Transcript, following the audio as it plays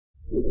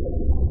Welcome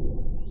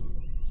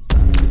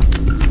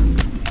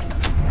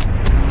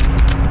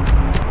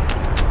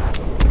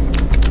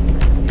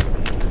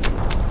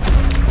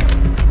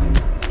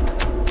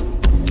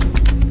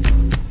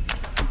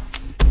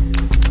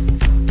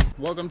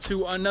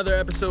to another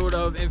episode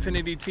of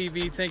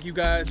infinitDTV. Thank you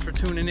guys for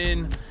tuning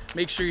in.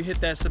 Make sure you hit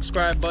that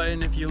subscribe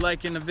button if you're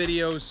liking the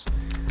videos,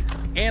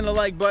 and the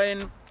like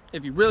button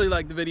if you really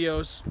like the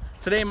videos.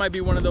 Today might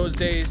be one of those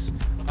days.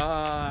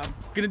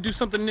 Gonna do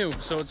something new,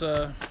 so it's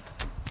a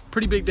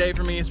pretty big day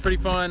for me. It's pretty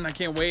fun. I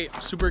can't wait. I'm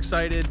super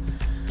excited.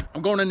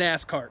 I'm going to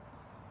Naskart.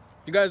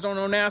 You guys don't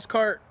know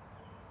Naskart?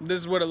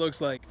 This is what it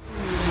looks like.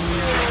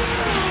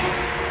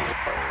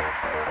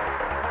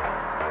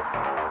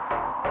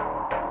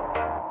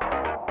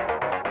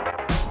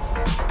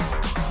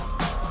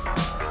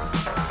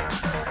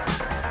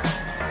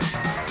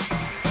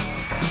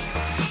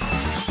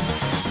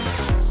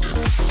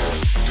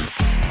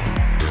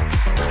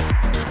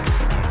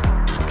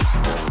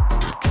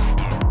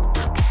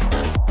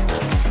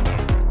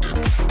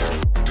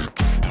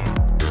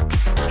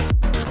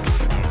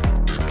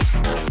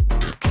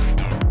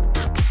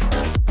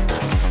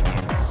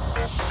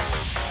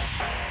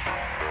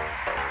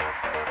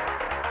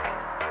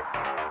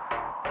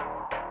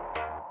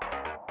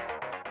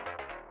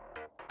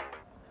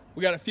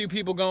 We got a few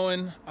people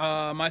going,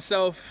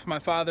 myself, my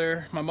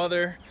father, my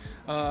mother,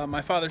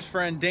 my father's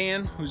friend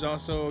Dan, who's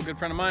also a good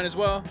friend of mine as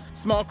well.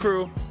 Small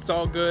crew, it's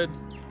all good,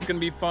 it's gonna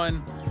be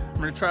fun. I'm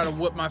gonna try to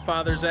whoop my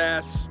father's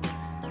ass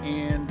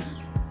and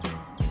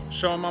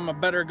show him I'm a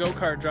better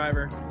go-kart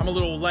driver. I'm a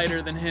little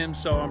lighter than him,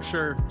 so I'm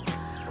sure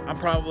I'm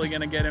probably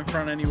gonna get in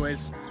front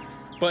anyways.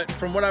 But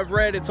from what I've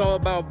read, it's all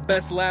about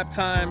best lap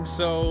time,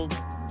 so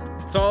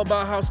it's all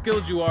about how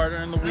skilled you are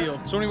during the wheel.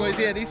 So anyways,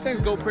 yeah, these things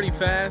go pretty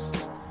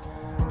fast.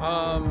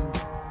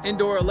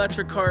 Indoor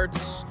electric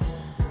carts,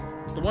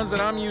 the ones that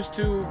I'm used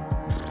to,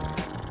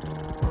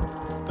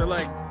 they're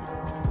like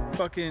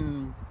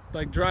fucking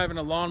like driving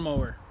a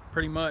lawnmower,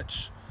 pretty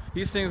much.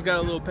 These things got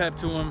a little pep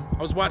to them.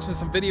 I was watching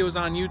some videos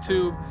on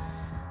YouTube.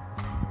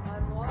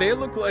 They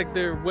look like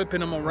they're whipping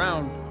them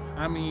around.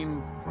 I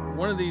mean,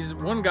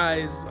 one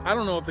guy's, I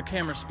don't know if the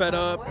camera sped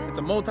up. It's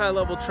a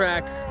multi-level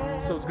track,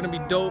 so it's gonna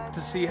be dope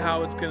to see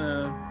how it's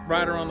gonna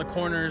ride around the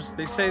corners.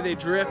 They say they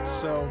drift,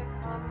 so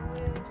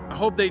I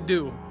hope they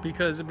do,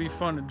 because it'd be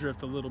fun to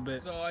drift a little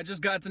bit. So I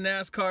just got to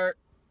Naskart.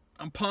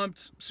 I'm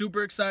pumped,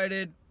 super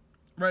excited,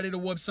 ready to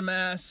whoop some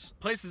ass.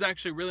 Place is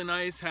actually really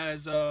nice,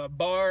 has a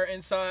bar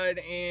inside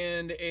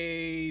and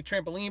a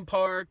trampoline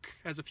park,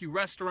 has a few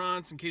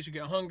restaurants in case you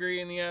get hungry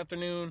in the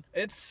afternoon.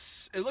 It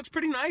looks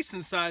pretty nice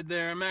inside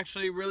there. I'm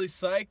actually really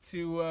psyched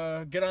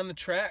to get on the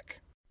track.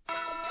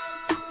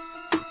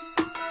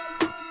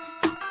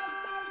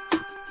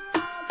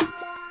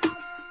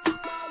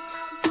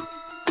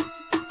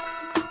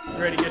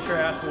 Ready to get your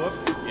ass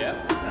whooped? Yeah.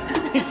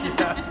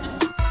 Yeah.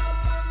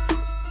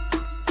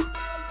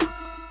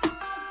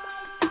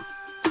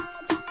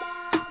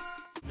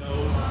 No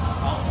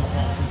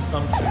alcohol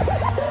consumption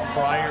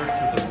prior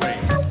to the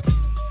race.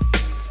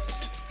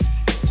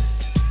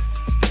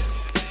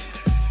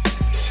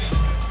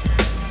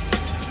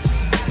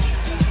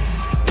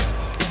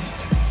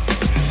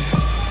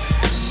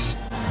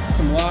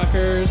 Some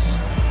lockers,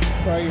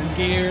 probably your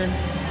gear.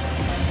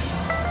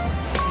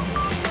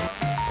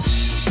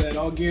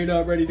 All geared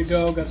up, ready to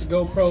go. Got the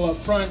GoPro up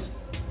front.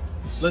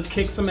 Let's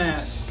kick some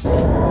ass.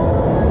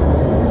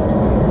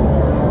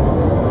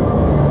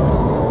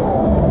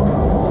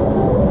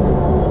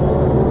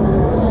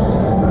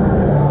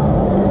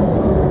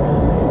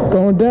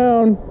 Going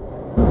down.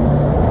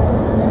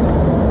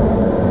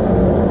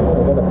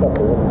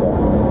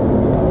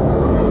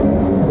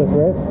 This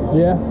race?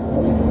 Yeah.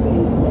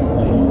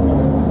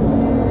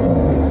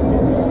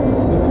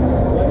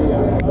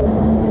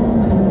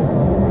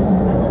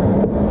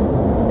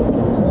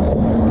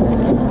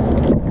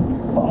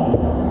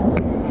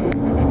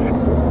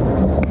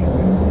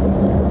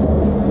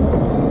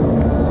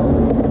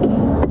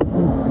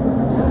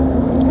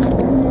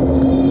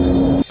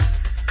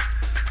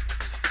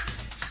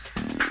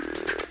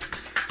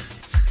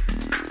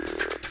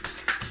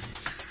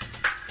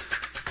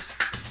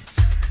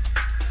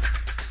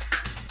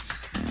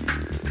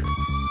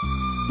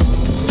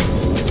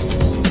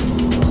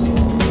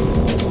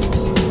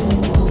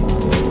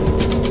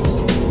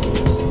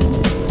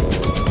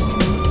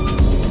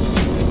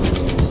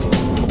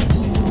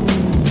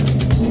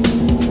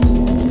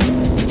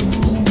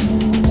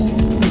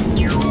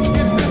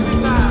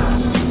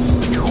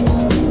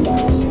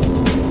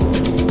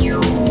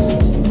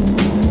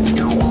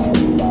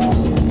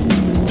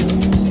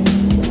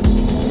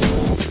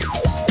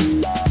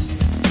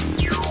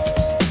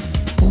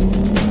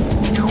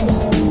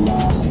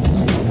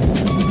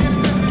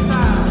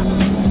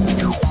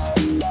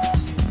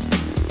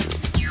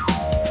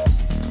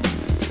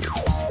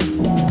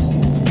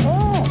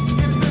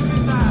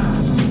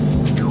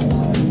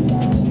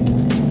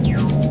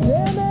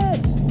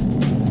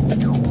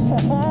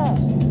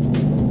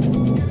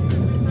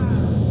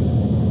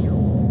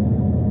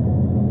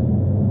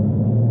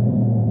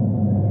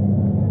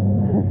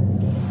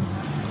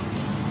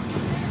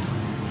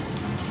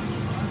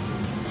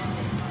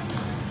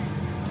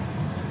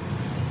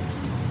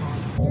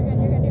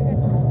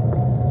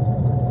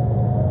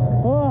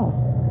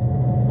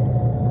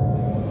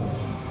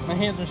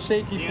 are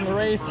shaky from the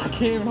race. I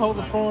can't even hold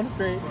the phone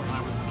straight.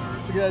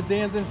 Look at that,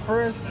 Dan's in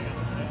first,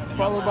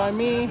 followed by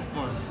me,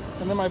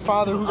 and then my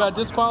father, who got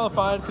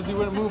disqualified because he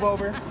wouldn't move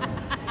over.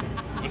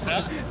 What's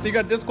that? So you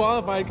got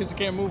disqualified because you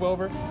can't move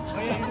over. Oh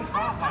yeah, you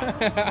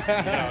disqualified.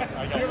 Yeah,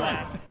 I got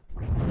last.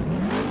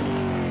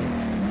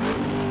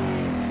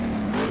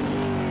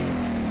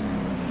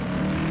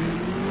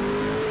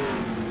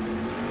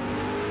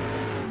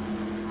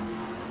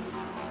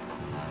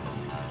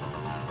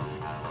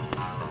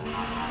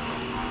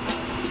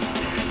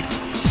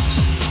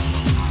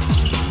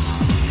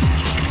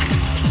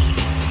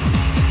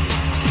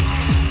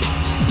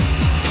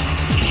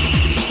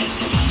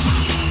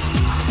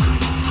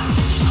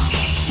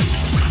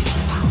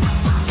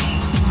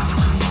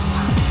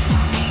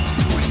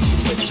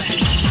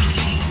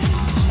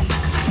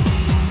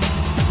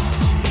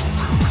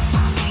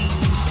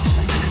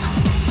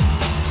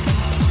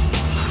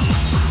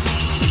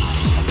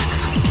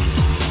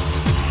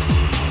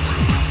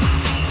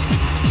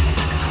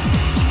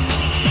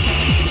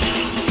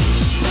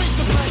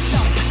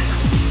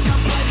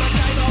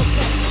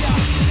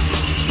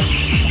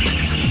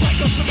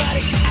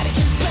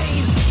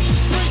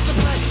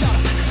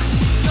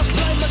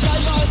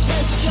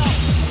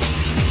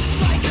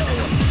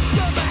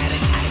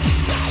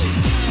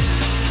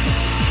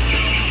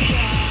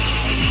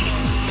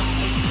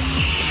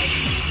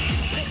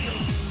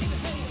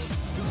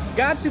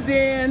 Gotcha,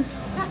 Dan.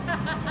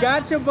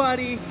 Gotcha,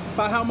 buddy.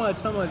 By how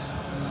much? How much?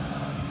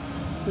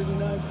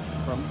 59.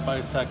 By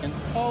a second.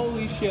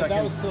 Holy shit,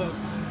 that was close.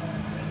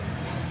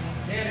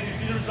 Dan, did you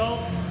see the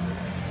results?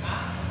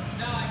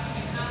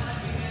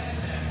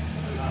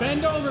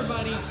 Bend over,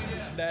 buddy.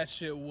 That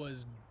shit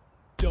was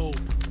dope.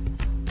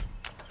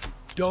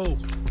 Dope.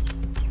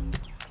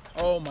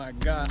 Oh my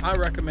God. I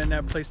recommend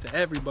that place to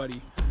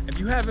everybody. If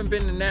you haven't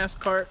been to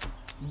Naskart,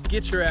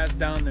 get your ass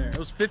down there. It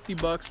was 50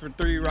 bucks for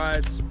 3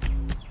 rides.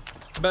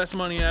 Best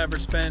money I ever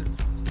spent.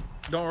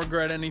 Don't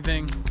regret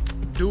anything.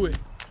 Do it.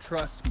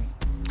 Trust me.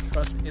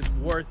 Trust me. It's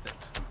worth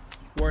it.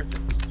 Worth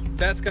it.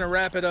 That's going to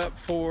wrap it up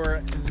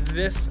for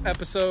this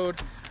episode.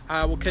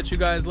 I will catch you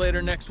guys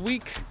later next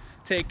week.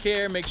 Take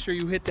care. Make sure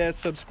you hit that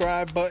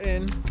subscribe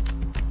button.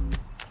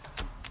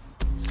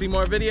 See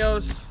more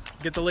videos.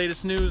 Get the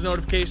latest news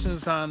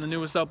notifications on the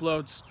newest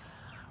uploads.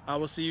 I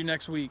will see you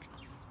next week.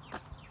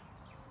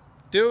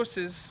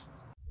 Deuces.